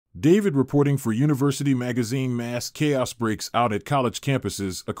David reporting for University Magazine. Mass chaos breaks out at college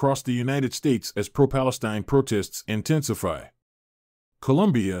campuses across the United States as pro-Palestine protests intensify.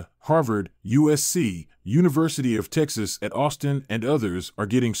 Columbia, Harvard, USC, University of Texas at Austin, and others are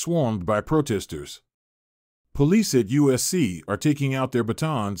getting swarmed by protesters. Police at USC are taking out their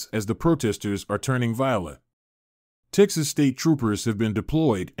batons as the protesters are turning violent. Texas state troopers have been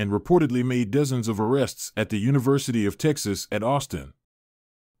deployed and reportedly made dozens of arrests at the University of Texas at Austin.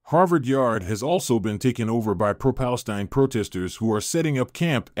 Harvard Yard has also been taken over by pro-Palestine protesters who are setting up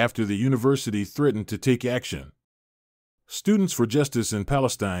camp after the university threatened to take action. Students for Justice in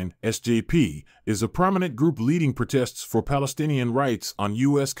Palestine, SJP, is a prominent group leading protests for Palestinian rights on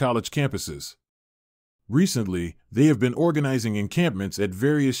U.S. college campuses. Recently, they have been organizing encampments at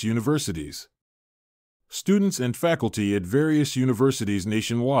various universities. Students and faculty at various universities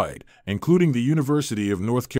nationwide, including the University of North Carolina,